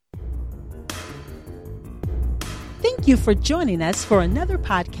Thank you for joining us for another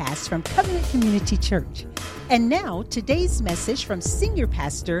podcast from Covenant Community Church. And now, today's message from Senior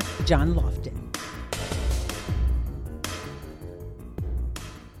Pastor John Lofton.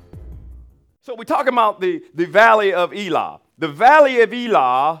 So we're talking about the Valley of Elah. The Valley of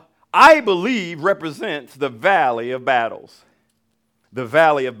Elah, I believe, represents the Valley of Battles. The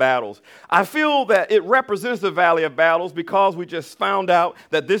Valley of Battles. I feel that it represents the Valley of Battles because we just found out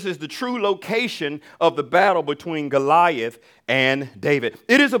that this is the true location of the battle between Goliath and David.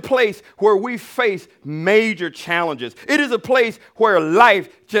 It is a place where we face major challenges. It is a place where life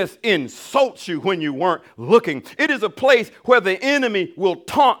just insults you when you weren't looking. It is a place where the enemy will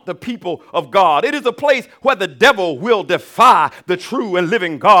taunt the people of God. It is a place where the devil will defy the true and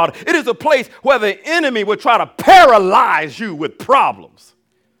living God. It is a place where the enemy will try to paralyze you with problems.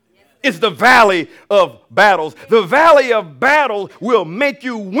 It's the Valley of Battles. The Valley of Battles will make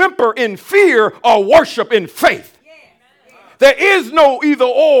you whimper in fear or worship in faith. There is no either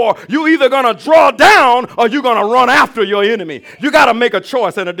or. You're either going to draw down or you're going to run after your enemy. You got to make a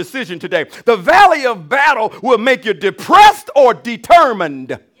choice and a decision today. The Valley of Battle will make you depressed or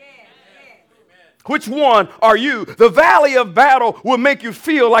determined. Which one are you? The Valley of Battle will make you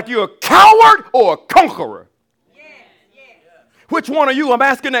feel like you're a coward or a conqueror. Which one are you? I'm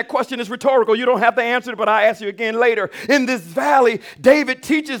asking that question. It's rhetorical. You don't have to answer it, but I'll ask you again later. In this valley, David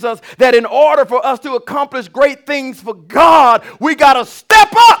teaches us that in order for us to accomplish great things for God, we got to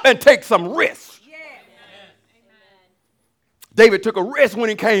step up and take some risks. Yeah. David took a risk when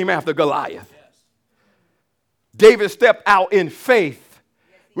he came after Goliath. David stepped out in faith.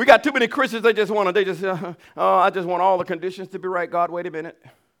 We got too many Christians, I just want all the conditions to be right. God, wait a minute.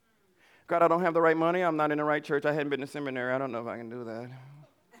 God, I don't have the right money. I'm not in the right church. I hadn't been to seminary. I don't know if I can do that.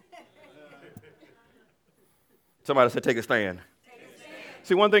 Somebody said, take a stand.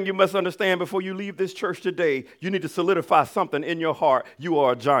 See, one thing you must understand before you leave this church today, you need to solidify something in your heart. You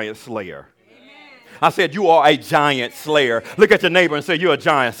are a giant slayer. Amen. I said, you are a giant slayer. Look at your neighbor and say, you're a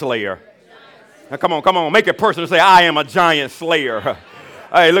giant slayer. Now, come on. Make it personal. Say, I am a giant slayer.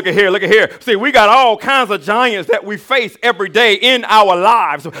 Hey, look at here. See, we got all kinds of giants that we face every day in our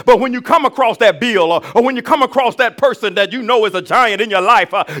lives. But when you come across that bill or when you come across that person that you know is a giant in your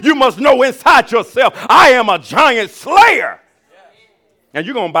life, you must know inside yourself, I am a giant slayer. And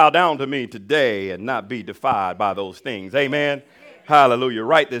you're going to bow down to me today and not be defied by those things. Amen. Hallelujah.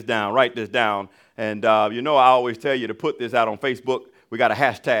 Write this down. And, I always tell you to put this out on Facebook. We got a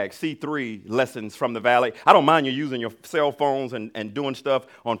hashtag, C3 Lessons from the Valley. I don't mind you using your cell phones and doing stuff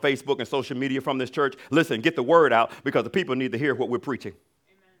on Facebook and social media from this church. Listen, get the word out because the people need to hear what we're preaching.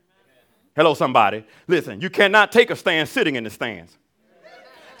 Amen. Hello, somebody. Listen, you cannot take a stand sitting in the stands.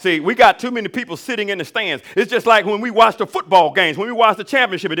 See, we got too many people sitting in the stands. It's just like when we watch the football games. When we watch the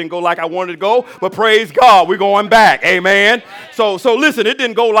championship, it didn't go like I wanted it to go, but praise God, we're going back. Amen. So listen, it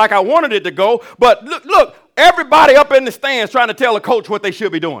didn't go like I wanted it to go, but look, everybody up in the stands trying to tell the coach what they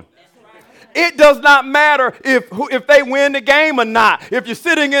should be doing. It does not matter if they win the game or not. If you're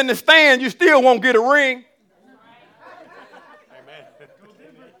sitting in the stand, you still won't get a ring.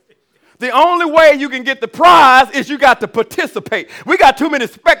 The only way you can get the prize is you got to participate. We got too many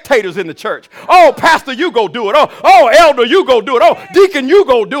spectators in the church. Oh, pastor, you go do it. Oh, elder, you go do it. Oh, deacon, you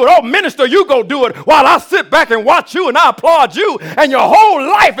go do it. Oh, minister, you go do it. While I sit back and watch you and I applaud you, and your whole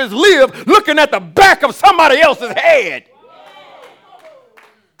life is lived looking at the back of somebody else's head.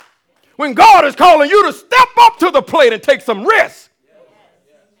 When God is calling you to step up to the plate and take some risks.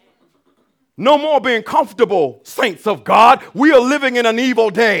 No more being comfortable, saints of God. We are living in an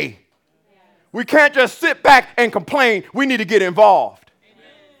evil day. We can't just sit back and complain. We need to get involved. Amen.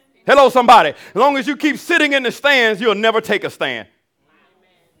 Hello, somebody. As long as you keep sitting in the stands, you'll never take a stand.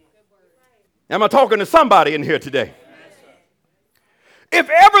 Am I talking to somebody in here today? If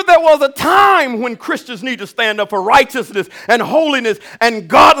ever there was a time when Christians need to stand up for righteousness and holiness and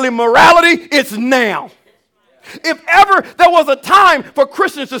godly morality, it's now. If ever there was a time for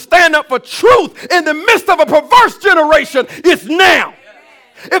Christians to stand up for truth in the midst of a perverse generation, it's now.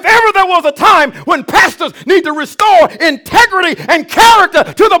 If ever there was a time when pastors need to restore integrity and character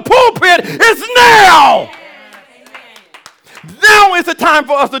to the pulpit, it's now. Now is the time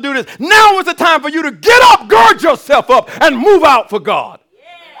for us to do this. Now is the time for you to get up, gird yourself up, and move out for God.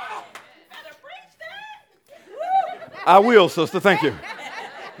 I will, sister. Thank you.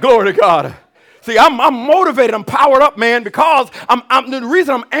 Glory to God. See, I'm motivated. I'm powered up, man, because the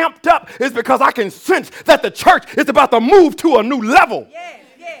reason I'm amped up is because I can sense that the church is about to move to a new level.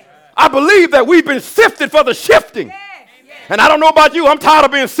 I believe that we've been sifted for the shifting. And I don't know about you. I'm tired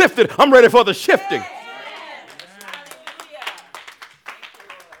of being sifted. I'm ready for the shifting.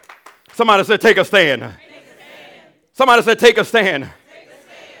 Somebody said, take a stand. Somebody said, take a stand.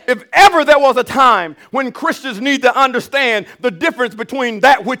 If ever there was a time when Christians need to understand the difference between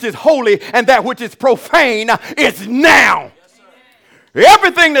that which is holy and that which is profane, it's now. Yes,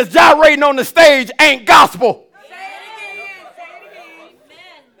 everything that's gyrating on the stage ain't gospel.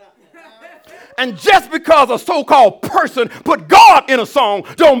 And just because a so-called person put God in a song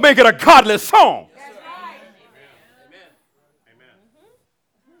don't make it a godly song.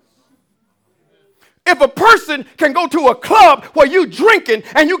 If a person can go to a club where you drinking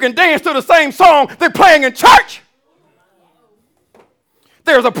and you can dance to the same song they're playing in church,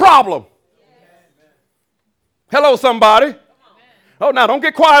 there's a problem. Hello, somebody. Oh, now don't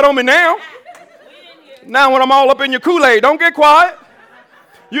get quiet on me now. Now when I'm all up in your Kool-Aid, don't get quiet.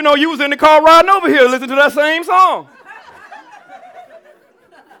 You know you was in the car riding over here listening to that same song.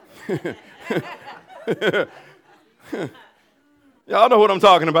 Y'all know what I'm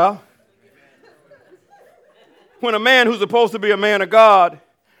talking about. When a man who's supposed to be a man of God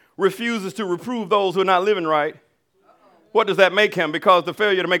refuses to reprove those who are not living right, what does that make him? Because the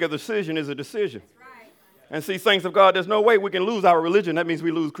failure to make a decision is a decision. Right. And see, saints of God, there's no way we can lose our religion. That means we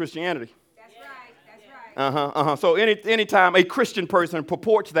lose Christianity. That's right. So anytime a Christian person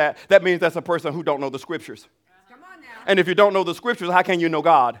purports that means that's a person who don't know the scriptures. Come on now. And if you don't know the scriptures, how can you know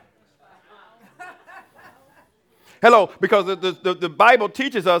God? Hello, because the Bible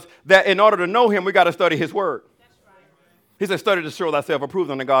teaches us that in order to know him, we got to study his word. He said, study to show thyself approved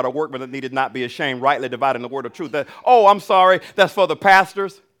unto God, a workman that needed not be ashamed, rightly dividing the word of truth. I'm sorry, that's for the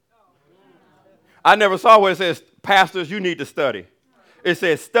pastors. I never saw where it says, pastors, you need to study. It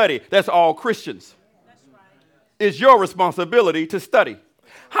says study. That's all Christians. It's your responsibility to study.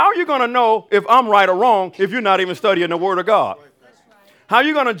 How are you going to know if I'm right or wrong if you're not even studying the word of God? How are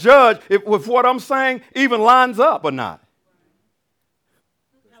you going to judge if what I'm saying even lines up or not?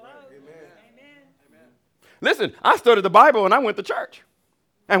 Listen, I studied the Bible and I went to church.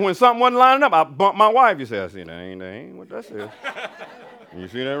 And when something wasn't lining up, I bumped my wife. You say, I see, that ain't what that says. You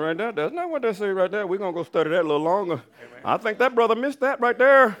see that right there? That's not what that says right there. We're going to go study that a little longer. Amen. I think that brother missed that right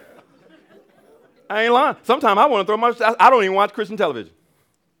there. I ain't lying. Sometimes I want to throw I don't even watch Christian television.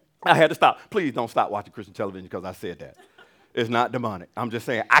 I had to stop. Please don't stop watching Christian television because I said that. It's not demonic. I'm just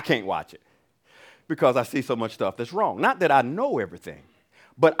saying I can't watch it because I see so much stuff that's wrong. Not that I know everything,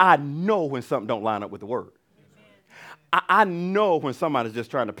 but I know when something don't line up with the word. I know when somebody's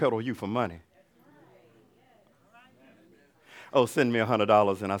just trying to peddle you for money. Oh, send me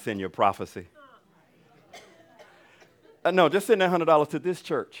 $100 and I send you a prophecy. No, just send that $100 to this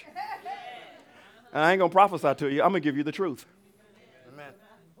church. And I ain't going to prophesy to you. I'm going to give you the truth.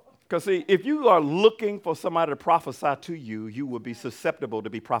 Because, see, if you are looking for somebody to prophesy to you, you will be susceptible to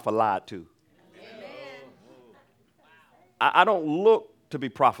be prophesied to. I don't look to be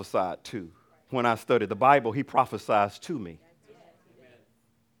prophesied to. When I study the Bible, he prophesies to me.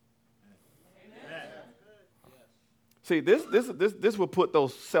 Amen. See, this will put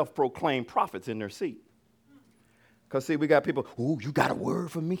those self-proclaimed prophets in their seat. Because, see, we got people, ooh, you got a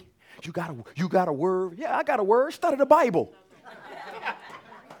word for me? You got a word? Yeah, I got a word. Study the Bible.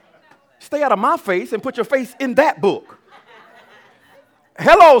 Stay out of my face and put your face in that book.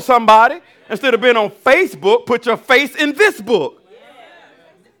 Hello, somebody. Instead of being on Facebook, put your face in this book.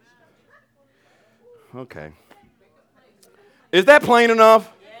 Okay. Is that plain enough?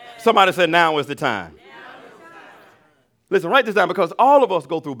 Yeah. Somebody said now is the time. Listen, write this down because all of us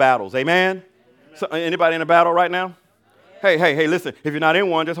go through battles. Amen? So, anybody in a battle right now? Hey, listen. If you're not in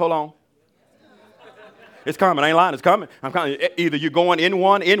one, just hold on. It's coming. I ain't lying. It's coming. I'm coming. Either you're going in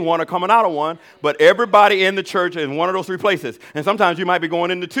one, or coming out of one. But everybody in the church is in one of those three places. And sometimes you might be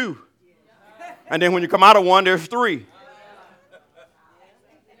going into two. And then when you come out of one, there's three.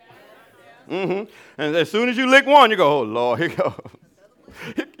 And as soon as you lick one, you go, oh, Lord, here you go.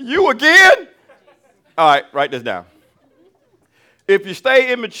 You again? All right, write this down. If you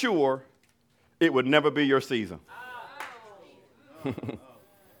stay immature, it would never be your season.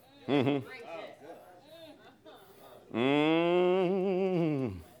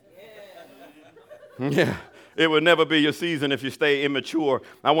 Yeah. It will never be your season if you stay immature.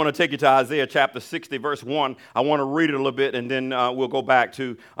 I want to take you to Isaiah chapter 60, verse 1. I want to read it a little bit, and then we'll go back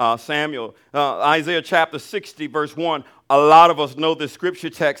to Samuel. Isaiah chapter 60, verse 1. A lot of us know this scripture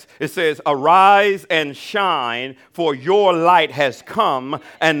text. It says, arise and shine, for your light has come,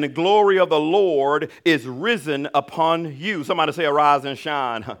 and the glory of the Lord is risen upon you. Somebody say, arise and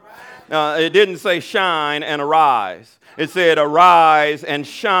shine. It didn't say shine and arise. It said arise and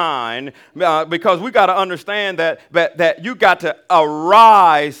shine because we got to understand that you got to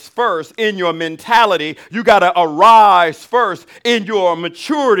arise first in your mentality. You got to arise first in your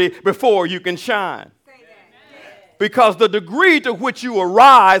maturity before you can shine. Because the degree to which you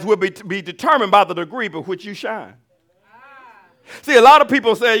arise will be determined by the degree by which you shine. See, a lot of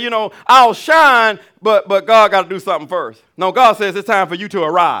people say, you know, I'll shine, but God got to do something first. No, God says it's time for you to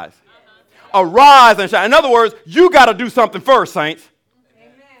arise. Arise and shine. In other words, you got to do something first, saints.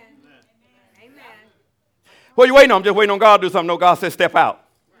 Amen. Amen. What are you waiting on? I'm just waiting on God to do something. No, God says step out.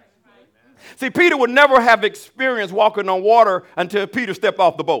 See, Peter would never have experienced walking on water until Peter stepped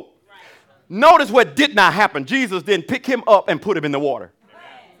off the boat. Notice what did not happen. Jesus didn't pick him up and put him in the water.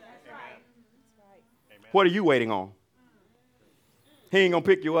 What are you waiting on? He ain't going to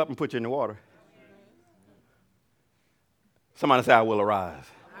pick you up and put you in the water. Somebody say, I will arise.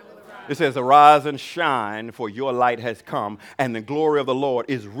 It says, arise and shine, for your light has come, and the glory of the Lord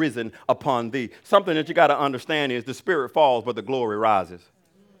is risen upon thee. Something that you got to understand is the Spirit falls, but the glory rises.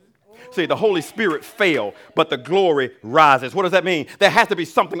 See, the Holy Spirit fell, but the glory rises. What does that mean? There has to be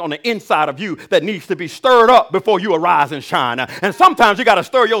something on the inside of you that needs to be stirred up before you arise and shine. And sometimes you got to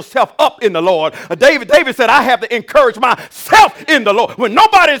stir yourself up in the Lord. David said, I have to encourage myself in the Lord. When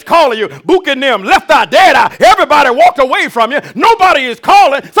nobody is calling you, book in them, left eye, dead eye, everybody walked away from you. Nobody is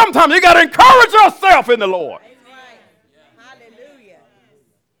calling. Sometimes you got to encourage yourself in the Lord. Hallelujah.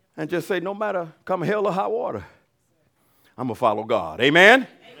 And just say, no matter come hell or high water, I'm going to follow God. Amen.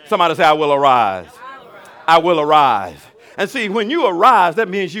 Somebody say, I will arise. I will arise. And see, when you arise, that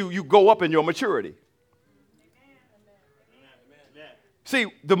means you go up in your maturity. See,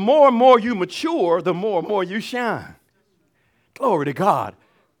 the more and more you mature, the more and more you shine. Glory to God.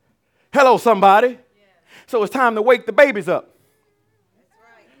 Hello, somebody. So it's time to wake the babies up.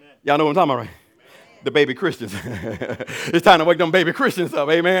 Y'all know what I'm talking about, right? The baby Christians. It's time to wake them baby Christians up,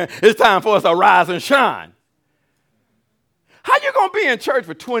 amen. It's time for us to rise and shine. How you going to be in church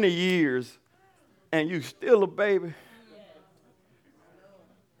for 20 years and you still a baby?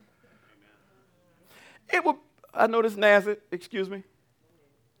 It would, I know this nasty, excuse me.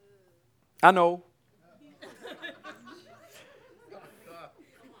 I know.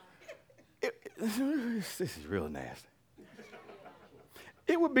 This is real nasty.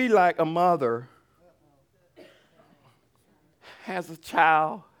 It would be like a mother has a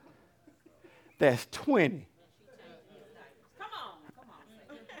child that's 20.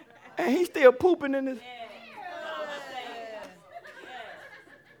 And he's still pooping in his.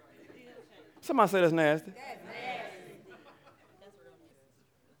 Somebody say that's nasty.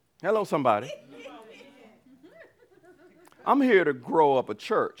 Hello, somebody. I'm here to grow up a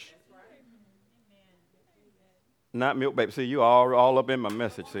church. Not milk babies. See, you all up in my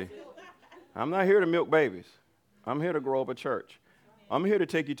message, see. I'm not here to milk babies. I'm here to grow up a church. I'm here to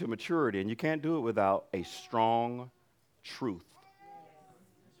take you to maturity, and you can't do it without a strong truth.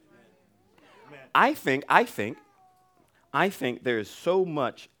 I think there is so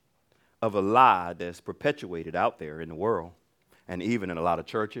much of a lie that's perpetuated out there in the world and even in a lot of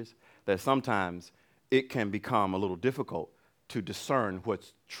churches that sometimes it can become a little difficult to discern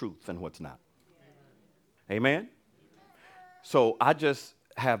what's truth and what's not. Amen? So I just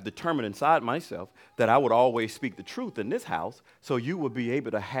have determined inside myself that I would always speak the truth in this house so you would be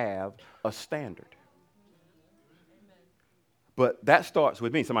able to have a standard. But that starts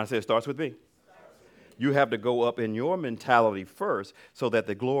with me. Somebody say it starts with me. You have to go up in your mentality first so that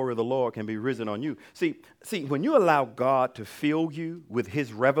the glory of the Lord can be risen on you. See, when you allow God to fill you with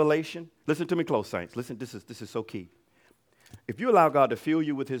his revelation, listen to me close, saints. Listen, this is so key. If you allow God to fill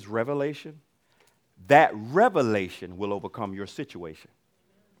you with his revelation, that revelation will overcome your situation.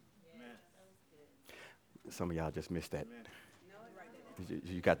 Amen. Some of y'all just missed that.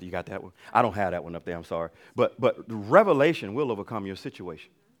 You got that one? I don't have that one up there, I'm sorry. But revelation will overcome your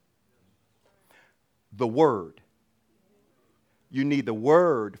situation. The word. You need the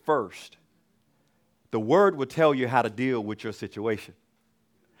word first. The word will tell you how to deal with your situation.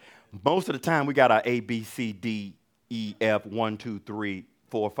 Most of the time we got our A, B, C, D, E, F, 1, 2, 3,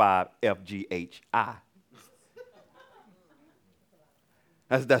 4, 5, F, G, H, I.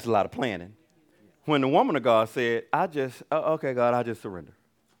 That's a lot of planning. When the woman of God said, okay, God, I just surrender.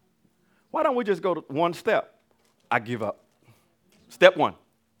 Why don't we just go to one step? I give up. Step one,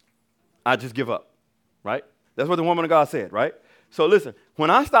 I just give up. Right? That's what the woman of God said, right? So listen, when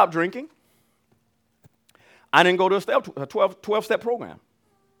I stopped drinking, I didn't go to a 12-step program.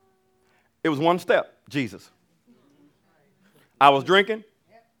 It was one step, Jesus. I was drinking,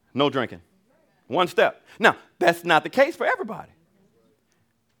 no drinking. One step. Now, that's not the case for everybody.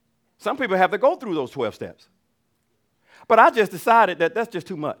 Some people have to go through those 12 steps. But I just decided that that's just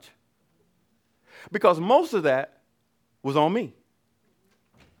too much. Because most of that was on me.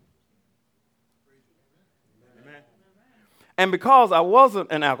 And because I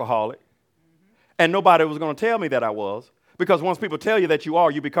wasn't an alcoholic, And nobody was going to tell me that I was. Because once people tell you that you are,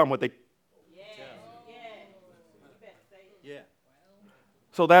 you become what they... Yeah.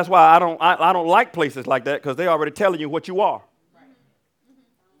 So that's why I don't like places like that, because they're already telling you what you are.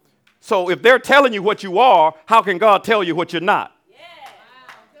 So if they're telling you what you are, how can God tell you what you're not?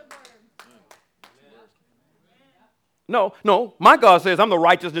 No. My God says I'm the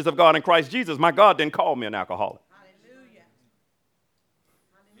righteousness of God in Christ Jesus. My God didn't call me an alcoholic.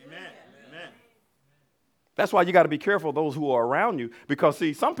 That's why you got to be careful of those who are around you, because,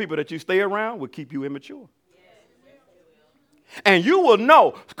 see, some people that you stay around will keep you immature. And you will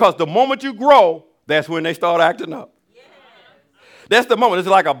know, because the moment you grow, that's when they start acting up. That's the moment. It's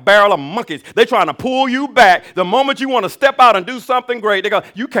like a barrel of monkeys. They're trying to pull you back. The moment you want to step out and do something great, they go,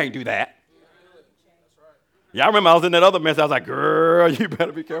 you can't do that. Yeah, I remember I was in that other mess. I was like, girl, you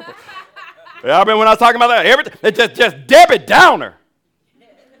better be careful. Yeah, I remember when I was talking about that. Everything, it's just Debbie Downer.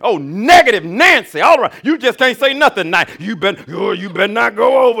 Oh, negative Nancy all around. You just can't say nothing nice. You better not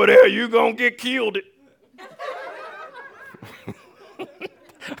go over there. You're going to get killed.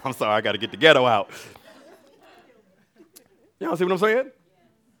 I'm sorry, I got to get the ghetto out. Y'all see what I'm saying?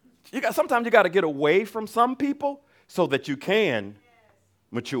 Sometimes you got to get away from some people so that you can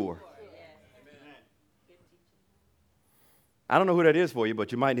mature. I don't know who that is for you,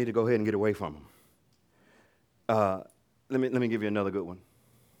 but you might need to go ahead and get away from them. Let me give you another good one.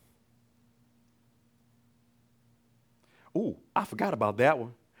 Ooh, I forgot about that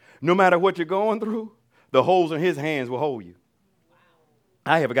one. No matter what you're going through, the holes in his hands will hold you.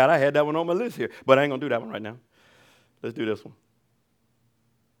 Wow. I forgot I had that one on my list here, but I ain't going to do that one right now. Let's do this one.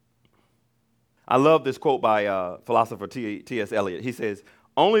 I love this quote by philosopher T.S. Eliot. He says,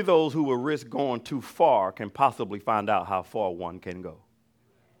 only those who will risk going too far can possibly find out how far one can go.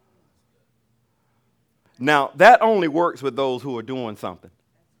 Now, that only works with those who are doing something.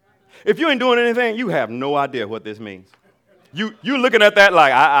 If you ain't doing anything, you have no idea what this means. You looking at that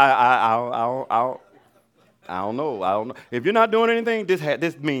like, I don't know. If you're not doing anything,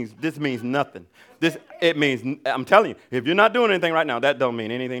 this means nothing. I'm telling you, if you're not doing anything right now, that don't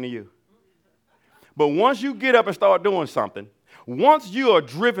mean anything to you. But once you get up and start doing something, once you are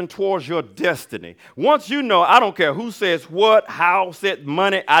driven towards your destiny, once you know, I don't care who says what, how, said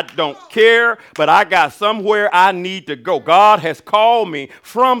money, I don't care, but I got somewhere I need to go. God has called me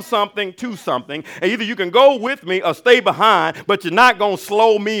from something to something, and either you can go with me or stay behind, but you're not going to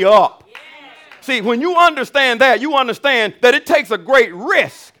slow me up. Yeah. See, when you understand that, you understand that it takes a great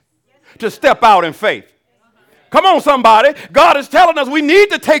risk to step out in faith. Come on, somebody. God is telling us we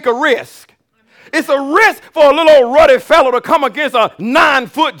need to take a risk. It's a risk for a little old ruddy fellow to come against a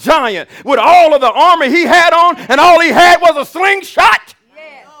 9-foot giant with all of the armor he had on, and all he had was a slingshot.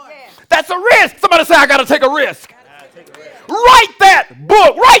 Yes. That's a risk. Somebody say, I got to take a risk. Write that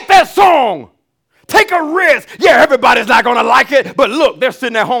book. Write that song. Take a risk. Yeah, everybody's not going to like it, but look, they're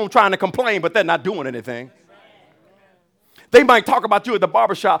sitting at home trying to complain, but they're not doing anything. They might talk about you at the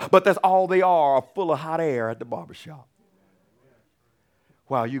barbershop, but that's all they are full of hot air at the barbershop.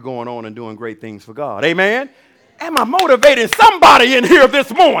 While you're going on and doing great things for God. Amen? Am I motivating somebody in here this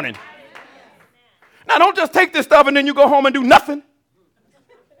morning? Now, don't just take this stuff and then you go home and do nothing.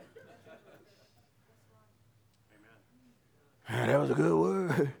 That was a good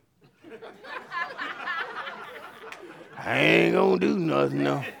word. I ain't going to do nothing,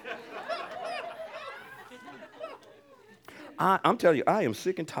 no. I'm telling you, I am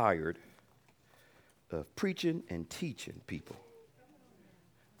sick and tired of preaching and teaching people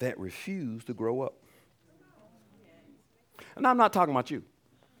that refuse to grow up. And I'm not talking about you.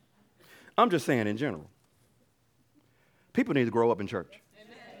 I'm just saying in general. People need to grow up in church.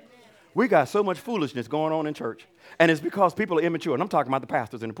 We got so much foolishness going on in church, and it's because people are immature. And I'm talking about the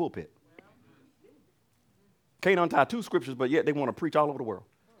pastors in the pulpit. Can't untie 2 scriptures, but yet they want to preach all over the world.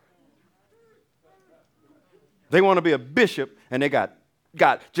 They want to be a bishop, and they got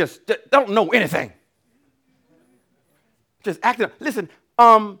just don't know anything. Just acting. Listen,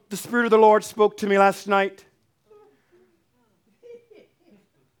 the Spirit of the Lord spoke to me last night.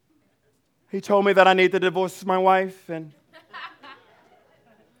 He told me that I need to divorce my wife, and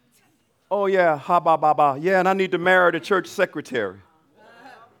oh yeah, ha ba ba ba. Yeah, and I need to marry the church secretary.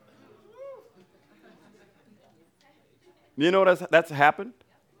 You know that's happened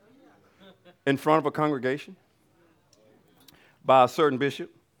in front of a congregation by a certain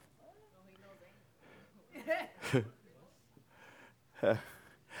bishop.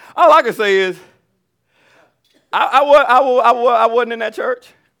 All I can say is, I wasn't in that church,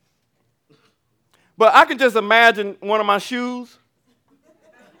 but I can just imagine one of my shoes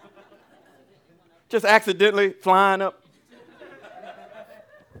just accidentally flying up.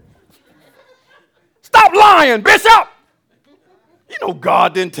 Stop lying, Bishop. You know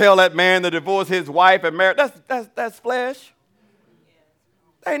God didn't tell that man to divorce his wife and marry. That's flesh.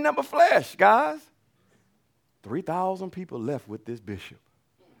 That ain't number flesh, guys. 3,000 people left with this bishop.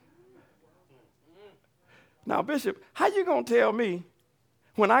 Now, Bishop, how you going to tell me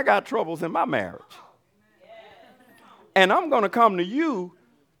when I got troubles in my marriage? And I'm going to come to you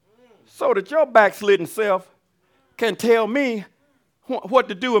so that your backslidden self can tell me what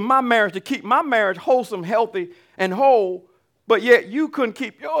to do in my marriage to keep my marriage wholesome, healthy, and whole, but yet you couldn't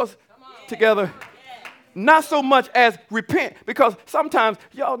keep yours together. Not so much as repent, because sometimes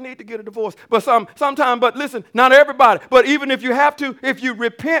y'all need to get a divorce, but sometimes, but listen, not everybody, but even if you have to, if you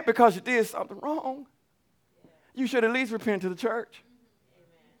repent because you did something wrong, you should at least repent to the church.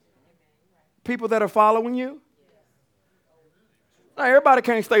 People that are following you. Now, everybody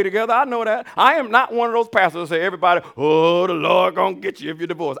can't stay together. I know that. I am not one of those pastors that say, everybody, oh, the Lord gonna get you if you're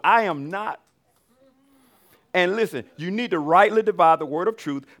divorced. I am not. And listen, you need to rightly divide the word of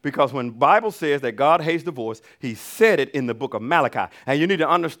truth, because when the Bible says that God hates divorce, he said it in the book of Malachi. And you need to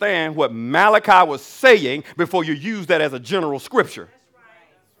understand what Malachi was saying before you use that as a general scripture.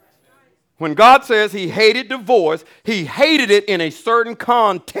 When God says he hated divorce, he hated it in a certain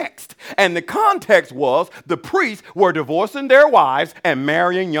context. And the context was the priests were divorcing their wives and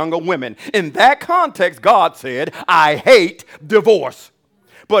marrying younger women. In that context, God said, I hate divorce.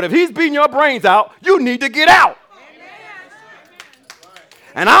 But if he's beating your brains out, you need to get out.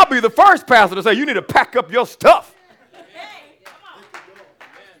 And I'll be the first pastor to say, you need to pack up your stuff.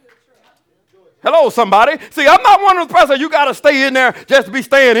 Hello, somebody. See, I'm not one of those pastors, you got to stay in there just to be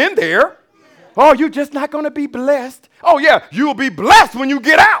staying in there. Oh, you're just not going to be blessed. Oh, yeah, you'll be blessed when you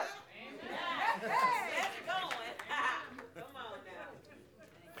get out.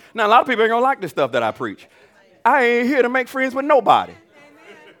 Now, a lot of people ain't going to like this stuff that I preach. I ain't here to make friends with nobody.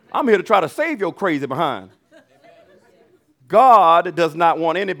 I'm here to try to save your crazy behind. God does not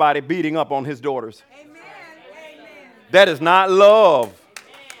want anybody beating up on his daughters. That is not love.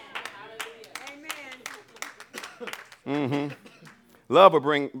 Mm-hmm. Love will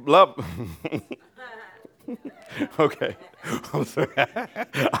bring love. Okay. I'm sorry.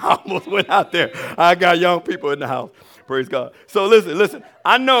 I almost went out there. I got young people in the house. Praise God. So listen.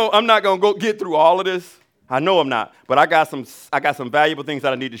 I know I'm not going to go get through all of this. I know I'm not. But I got some valuable things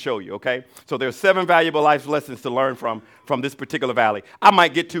that I need to show you, okay? So there's 7 valuable life lessons to learn from this particular valley. I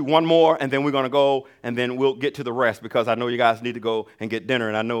might get to one more, and then we're going to go, and then we'll get to the rest, because I know you guys need to go and get dinner,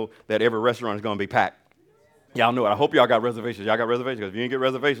 and I know that every restaurant is going to be packed. Y'all know it. I hope y'all got reservations. Y'all got reservations? Because if you didn't get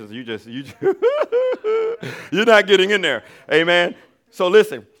reservations, you're not getting in there. Amen. So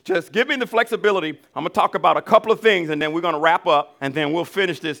listen, just give me the flexibility. I'm going to talk about a couple of things, and then we're going to wrap up, and then we'll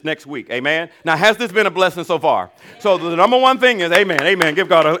finish this next week. Amen. Now, has this been a blessing so far? So the number one thing is, amen. Give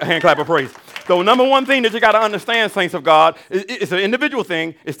God a hand clap of praise. So the number one thing that you got to understand, saints of God, it's an individual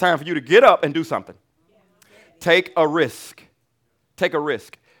thing. It's time for you to get up and do something. Take a risk. Take a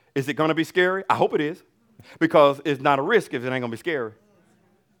risk. Is it going to be scary? I hope it is. Because it's not a risk if it ain't going to be scary.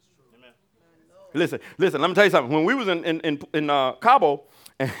 Amen. Listen, let me tell you something. When we was in Cabo,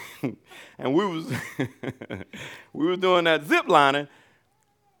 and we was we was doing that zip lining,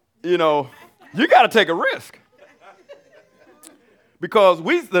 you know, you got to take a risk. Because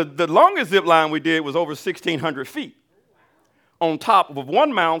the longest zip line we did was over 1,600 feet on top of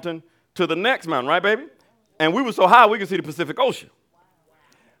one mountain to the next mountain, right, baby? And we were so high we could see the Pacific Ocean.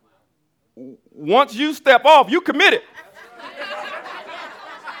 Once you step off, you committed.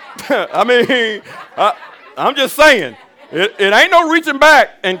 I mean, I'm just saying, it ain't no reaching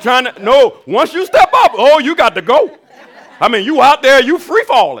back and trying to, no, once you step up, oh, you got to go. I mean, you out there, you free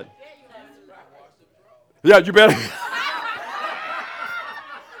falling. Yeah, you better.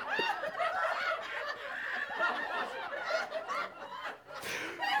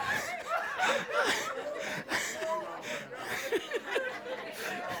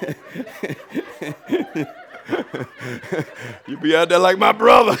 You be out there like my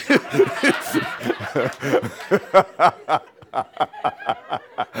brother.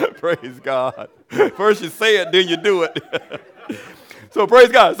 Praise God. First you say it, then you do it. So praise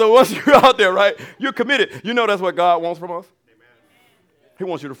God. So once you're out there, right, you're committed. You know that's what God wants from us? Amen. He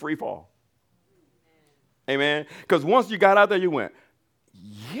wants you to free fall. Amen. Because once you got out there, you went,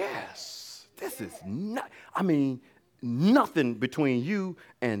 yes, this is not, I mean, nothing between you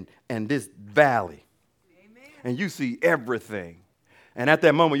and this valley. Amen. And you see everything. And at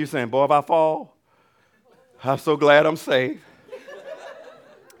that moment, you're saying, boy, if I fall, I'm so glad I'm saved.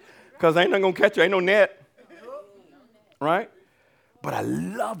 Because ain't nothing going to catch you. Ain't no net. Right? But I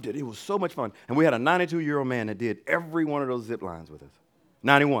loved it. It was so much fun. And we had a 92-year-old man that did every one of those zip lines with us.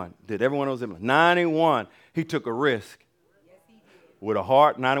 91. Did everyone know him? 91. He took a risk. With a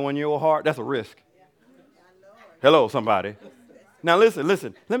heart, 91-year-old heart, that's a risk. Hello, somebody. Now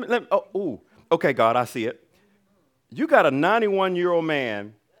listen. Let me. Okay, God, I see it. You got a 91-year-old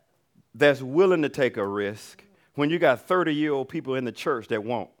man that's willing to take a risk when you got 30-year-old people in the church that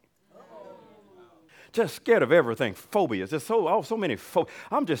won't. Just scared of everything. Phobias. There's so many phobias.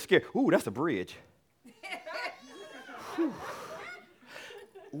 I'm just scared. Ooh, that's a bridge.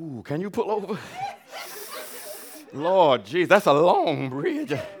 Ooh, can you pull over? Lord, jeez, that's a long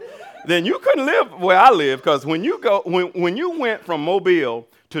bridge. Then you couldn't live where I live, because when you went from Mobile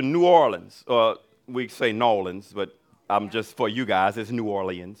to New Orleans, we say Nolans, but I'm just, for you guys, it's New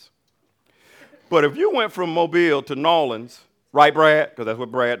Orleans. But if you went from Mobile to Nolans, right, Brad? Because that's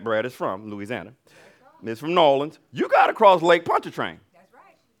where Brad is from, Louisiana. It's from Nolans. You got to cross Lake Pontchartrain. That's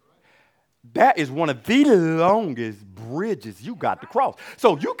right. That is one of the longest bridges you got to cross.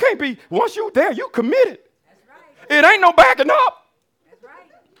 So you can't be, once you're there, you committed. It ain't no backing up. That's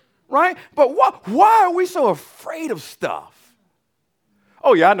right. But why are we so afraid of stuff?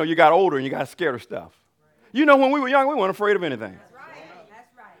 Oh, yeah, I know you got older and you got scared of stuff. You know, when we were young, we weren't afraid of anything. That's right.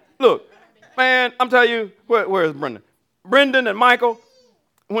 Look, man, I'm telling you, where is Brendan? Brendan and Michael,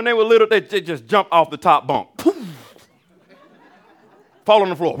 when they were little, they just jumped off the top bunk. Poof. Fall on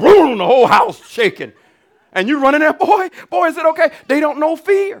the floor. Boom, the whole house shaking. And you running there, boy, is it okay? They don't know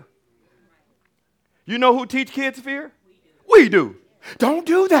fear. You know who teach kids fear? We do. Don't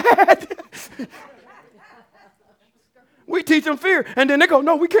do that. We teach them fear. And then they go,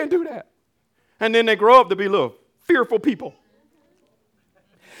 no, we can't do that. And then they grow up to be little fearful people.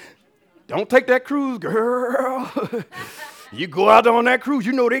 Don't take that cruise, girl. You go out on that cruise,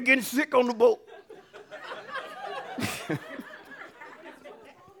 you know they're getting sick on the boat.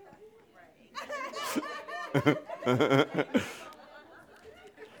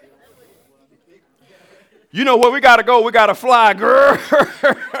 You know where we got to go? We got to fly, girl.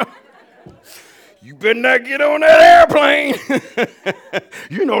 You better not get on that airplane.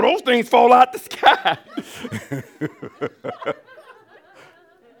 You know those things fall out the sky.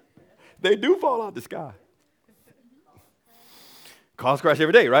 They do fall out the sky. Cars crash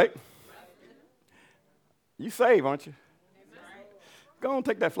every day, right? You save, aren't you? Go on,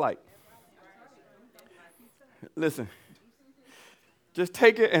 take that flight. Listen, just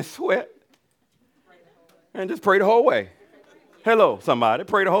take it and sweat. And just pray the whole way. Hello, somebody.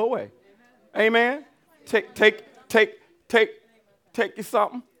 Pray the whole way. Amen. Take you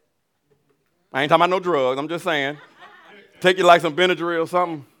something. I ain't talking about no drugs. I'm just saying. Take you like some Benadryl or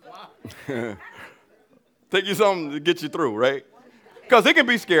something. Take you something to get you through, right? Because it can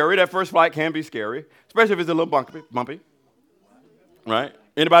be scary. That first flight can be scary, especially if it's a little bumpy. Right?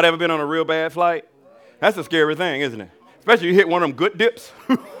 Anybody ever been on a real bad flight? That's a scary thing, isn't it? Especially you hit one of them good dips.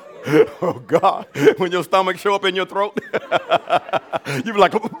 Oh, God. When your stomach show up in your throat, you be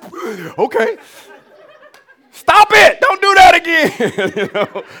like, okay. Stop it. Don't do that again. You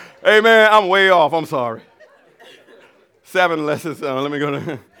know? Hey, man, I'm way off. I'm sorry. 7 lessons. Let me go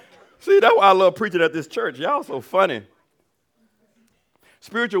to. See, that's why I love preaching at this church. Y'all so funny.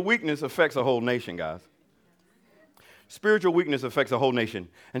 Spiritual weakness affects a whole nation, guys. Spiritual weakness affects a whole nation.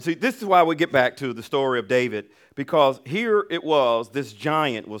 And see, this is why we get back to the story of David, because here it was, this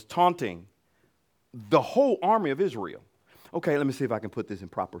giant was taunting the whole army of Israel. Okay, let me see if I can put this in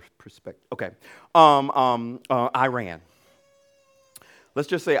proper perspective. Okay, Iran. Let's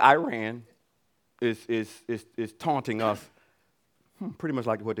just say Iran is taunting us, pretty much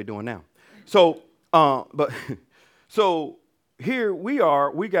like what they're doing now. So, so here we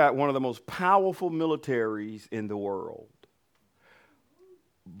got one of the most powerful militaries in the world,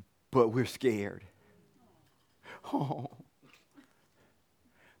 but we're scared. Oh.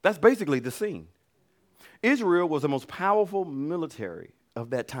 That's basically the scene. Israel was the most powerful military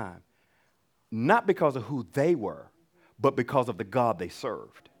of that time, not because of who they were, but because of the God they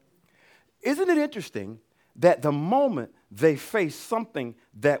served. Isn't it interesting that the moment they faced something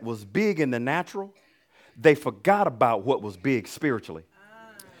that was big in the natural, they forgot about what was big spiritually?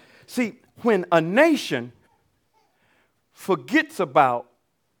 See, when a nation forgets about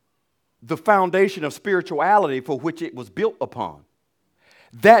the foundation of spirituality for which it was built upon,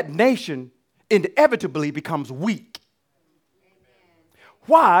 that nation inevitably becomes weak.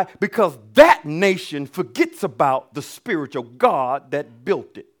 Why? Because that nation forgets about the spiritual God that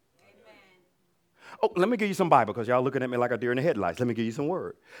built it. Oh, let me give you some Bible, because y'all looking at me like a deer in the headlights. Let me give you some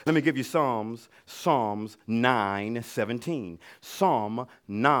word. Let me give you Psalms 9:17. Psalm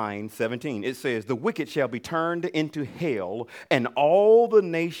 9:17. It says, "The wicked shall be turned into hell, and all the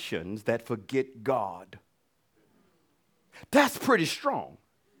nations that forget God." That's pretty strong.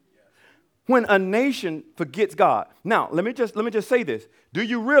 When a nation forgets God. Now, let me just say this. Do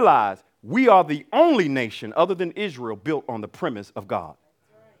you realize we are the only nation other than Israel built on the premise of God?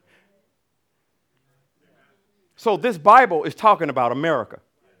 So this Bible is talking about America.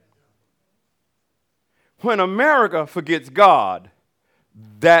 When America forgets God,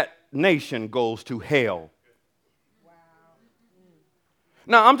 that nation goes to hell.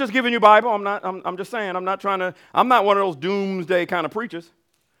 Now, I'm just giving you Bible. I'm just saying, I'm not one of those doomsday kind of preachers.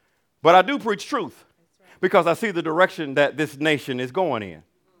 But I do preach truth because I see the direction that this nation is going in.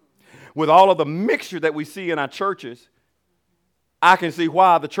 With all of the mixture that we see in our churches, I can see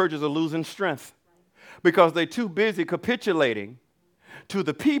why the churches are losing strength. Because they're too busy capitulating to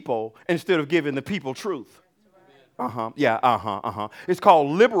the people instead of giving the people truth. It's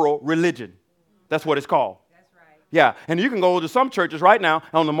called liberal religion. That's what it's called. That's right. Yeah, and you can go to some churches right now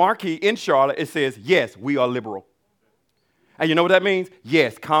on the marquee in Charlotte. It says, yes, we are liberal. And you know what that means?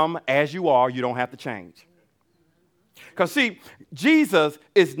 Yes, come as you are. You don't have to change. Because, see, Jesus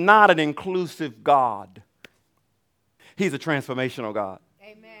is not an inclusive God. He's a transformational God.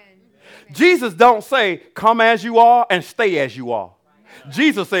 Amen. Jesus don't say, come as you are and stay as you are.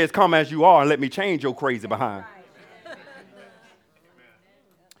 Jesus says, come as you are and let me change your crazy behind.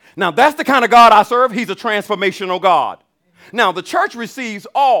 Now, that's the kind of God I serve. He's a transformational God. Now, the church receives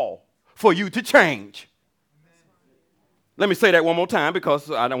all for you to change. Let me say that one more time because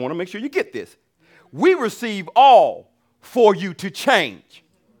I want to make sure you get this. We receive all for you to change.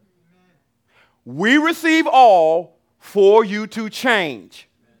 We receive all for you to change.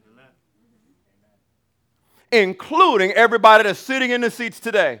 Including everybody that's sitting in the seats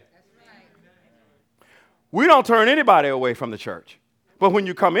today. We don't turn anybody away from the church. But when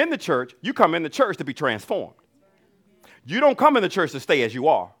you come in the church, you come in the church to be transformed. You don't come in the church to stay as you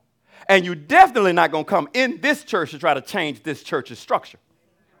are. And you're definitely not going to come in this church to try to change this church's structure.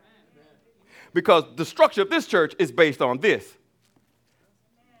 Because the structure of this church is based on this.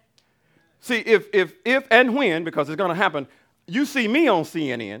 See, if and when, because it's going to happen, you see me on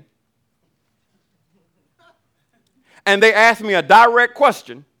CNN, and they ask me a direct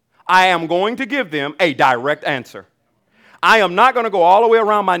question, I am going to give them a direct answer. I am not going to go all the way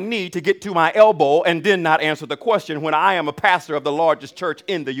around my knee to get to my elbow and then not answer the question when I am a pastor of the largest church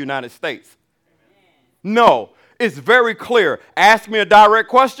in the United States. No, it's very clear. Ask me a direct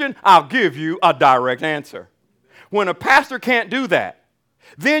question, I'll give you a direct answer. When a pastor can't do that,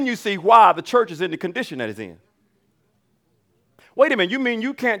 then you see why the church is in the condition that it's in. Wait a minute, you mean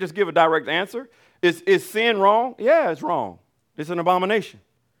you can't just give a direct answer? Is sin wrong? Yeah, it's wrong. It's an abomination.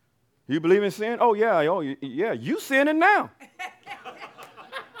 You believe in sin? Oh, yeah, you sinning now.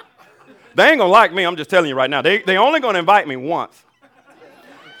 They ain't going to like me, I'm just telling you right now. They only going to invite me once.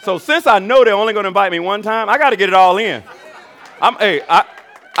 So since I know they're only going to invite me one time, I got to get it all in. I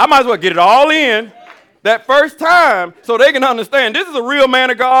might as well get it all in that first time so they can understand this is a real man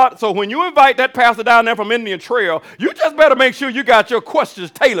of God. So when you invite that pastor down there from Indian Trail, you just better make sure you got your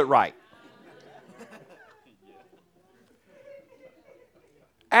questions tailored right.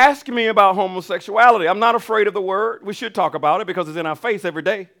 Ask me about homosexuality. I'm not afraid of the word. We should talk about it because it's in our face every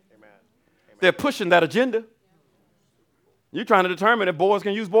day. Amen. They're pushing that agenda. You're trying to determine if boys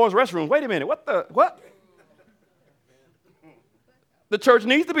can use boys' restrooms. Wait a minute. What? The church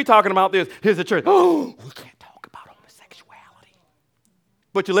needs to be talking about this. Here's the church. Oh, we can't talk about homosexuality.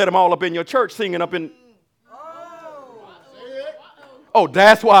 But you let them all up in your church singing up in. Oh,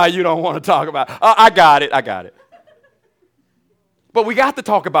 that's why you don't want to talk about it. I got it. But we got to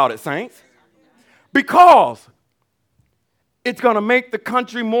talk about it, saints, because it's going to make the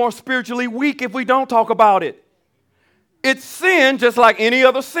country more spiritually weak if we don't talk about it. It's sin just like any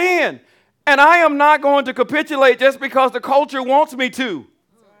other sin. And I am not going to capitulate just because the culture wants me to.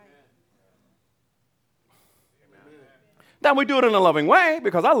 Now, we do it in a loving way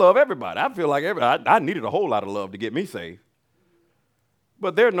because I love everybody. I feel like I needed a whole lot of love to get me saved.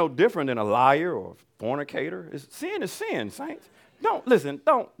 But they're no different than a liar or a fornicator. Sin is sin, saints.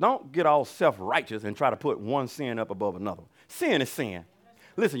 Don't get all self-righteous and try to put one sin up above another. Sin is sin.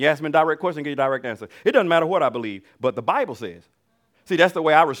 Listen, you ask me a direct question, get you a direct answer. It doesn't matter what I believe, but the Bible says. See, that's the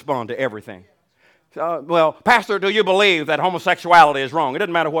way I respond to everything. Well, Pastor, do you believe that homosexuality is wrong? It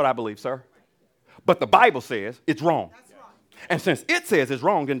doesn't matter what I believe, sir. But the Bible says it's wrong. And since it says it's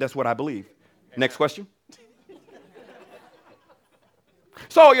wrong, then that's what I believe. Next question.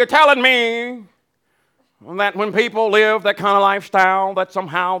 So you're telling me that when people live that kind of lifestyle, that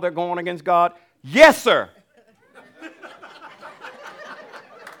somehow they're going against God? Yes, sir.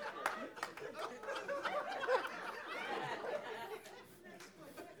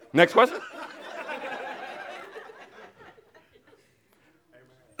 Next question.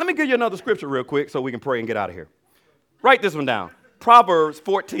 me give you another scripture real quick so we can pray and get out of here. Write this one down. Proverbs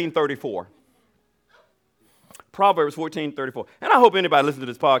 14:34. Proverbs 14:34. And I hope anybody listening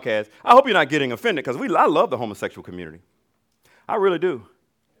to this podcast, I hope you're not getting offended because I love the homosexual community. I really do.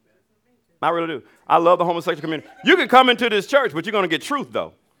 I really do. I love the homosexual community. You can come into this church, but you're going to get truth,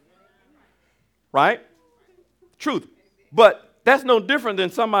 though. Right? Truth. But that's no different than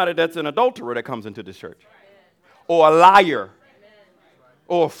somebody that's an adulterer that comes into this church. Or a liar.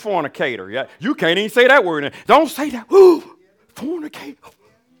 Or a fornicator. Yeah? You can't even say that word. Don't say that. Ooh, fornicator.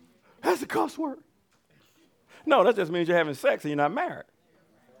 That's a cuss word. No, that just means you're having sex and you're not married.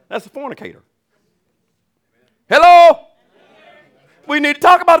 That's a fornicator. Hello? We need to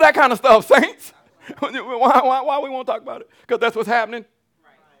talk about that kind of stuff, saints. Why we won't talk about it? Because that's what's happening.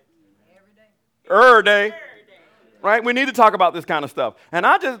 Every day. Right? We need to talk about this kind of stuff. And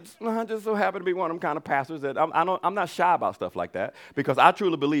I just so happen to be one of them kind of pastors that I'm not shy about stuff like that because I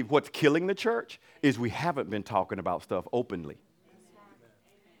truly believe what's killing the church is we haven't been talking about stuff openly.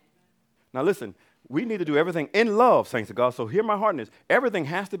 Now listen, we need to do everything in love, saints of God. So hear my heart in this. Everything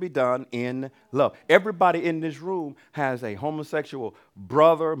has to be done in love. Everybody in this room has a homosexual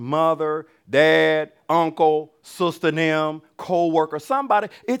brother, mother, dad, uncle, sister, them, co-worker, somebody.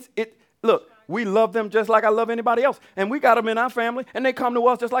 Look, we love them just like I love anybody else. And we got them in our family, and they come to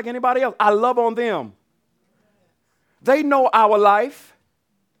us just like anybody else. I love on them. They know our life,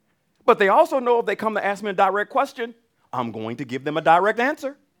 but they also know if they come to ask me a direct question, I'm going to give them a direct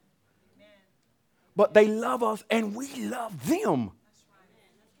answer. But they love us, and we love them.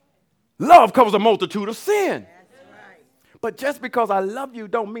 Love covers a multitude of sin. But just because I love you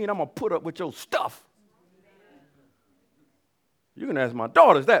don't mean I'm going to put up with your stuff. You can ask my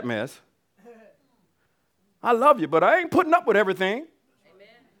daughters that mess. I love you, but I ain't putting up with everything.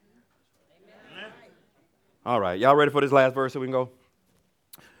 Amen. All right, y'all ready for this last verse so we can go?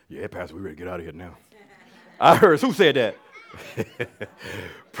 Yeah, Pastor, we ready to get out of here now. I heard, who said that?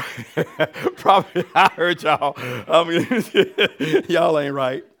 Probably I heard y'all. I mean, y'all ain't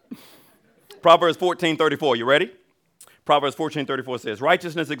right. Proverbs 14:34. You ready? Proverbs 14:34 says,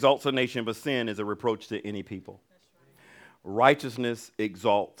 righteousness exalts a nation, but sin is a reproach to any people. Righteousness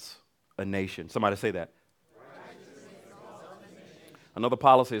exalts a nation. Somebody say that. Another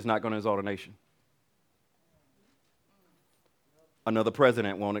policy is not going to exalt a nation. Another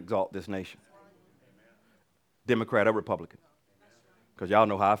president won't exalt this nation. Democrat or Republican. Because y'all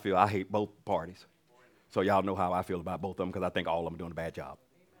know how I feel. I hate both parties. So y'all know how I feel about both of them because I think all of them are doing a bad job.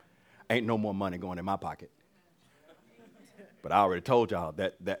 Ain't no more money going in my pocket. But I already told y'all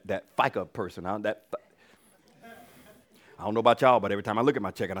that FICA person, I don't know about y'all, but every time I look at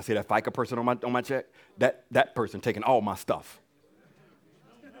my check and I see that FICA person on my check, that person taking all my stuff.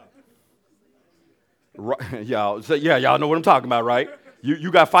 Right, y'all, so yeah, y'all know what I'm talking about, right? You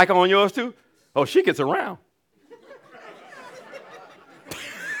got FICA on yours too? Oh, she gets around.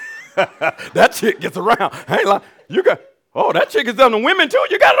 That chick gets around. I ain't lying. That chick is on the women too.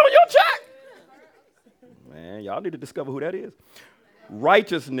 You got it on your check. Man, y'all need to discover who that is.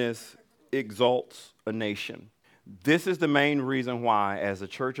 Righteousness exalts a nation. This is the main reason why, as a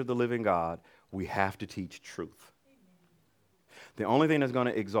church of the living God, we have to teach truth. The only thing that's going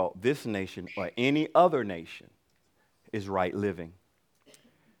to exalt this nation or any other nation is right living.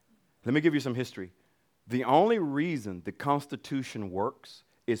 Let me give you some history. The only reason the Constitution works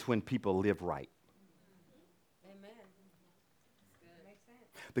is when people live right. Amen. Makes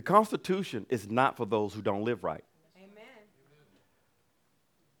sense. The Constitution is not for those who don't live right. Amen.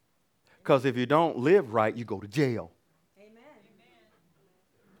 Because if you don't live right, you go to jail. Amen.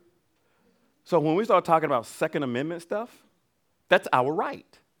 So when we start talking about Second Amendment stuff, that's our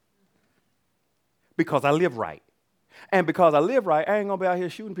right. Because I live right. And because I live right, I ain't going to be out here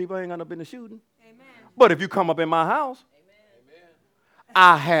shooting people. I ain't going to be in the shooting. Amen. But if you come up in my house, amen,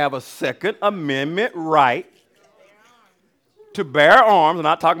 I have a Second Amendment right to bear arms. I'm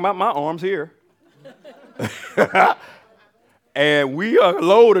not talking about my arms here. And we are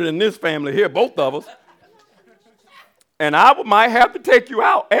loaded in this family here, both of us. And I might have to take you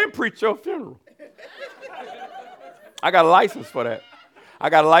out and preach your funeral. I got a license for that. I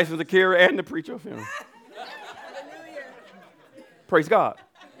got a license to carry and to preach your funeral. Praise God.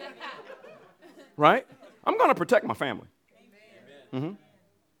 Right? I'm going to protect my family. Mm-hmm. I'm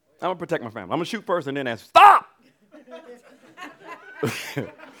going to protect my family. I'm going to shoot first and then ask, stop!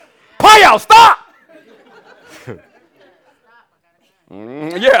 Pay out, stop!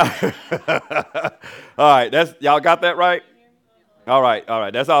 Yeah. All right, y'all got that right? All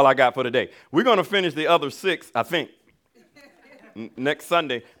right. That's all I got for today. We're going to finish the other 6, I think, next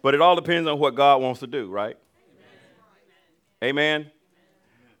Sunday. But it all depends on what God wants to do, right? Amen.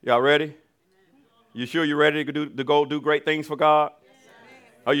 Y'all ready? You sure you're ready to go do great things for God?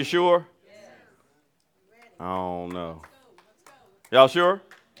 Are you sure? I don't know. Y'all sure?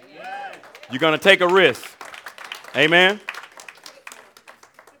 You're going to take a risk. Amen?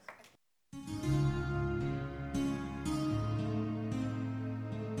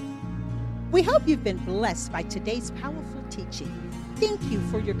 We hope you've been blessed by today's powerful teaching. Thank you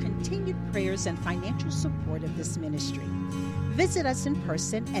for your continued prayers and financial support of this ministry. Visit us in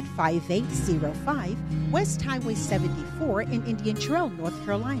person at 5805 West Highway 74 in Indian Trail, North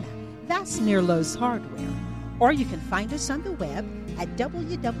Carolina. That's near Lowe's Hardware. Or you can find us on the web at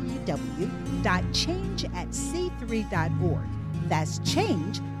www.changeatc3.org. That's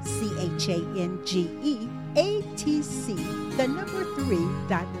change, CHANGEATC,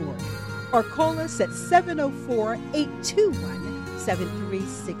 3.org. Or call us at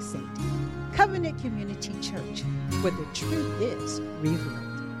 704-821-7368. Covenant Community Church, where the truth is revealed.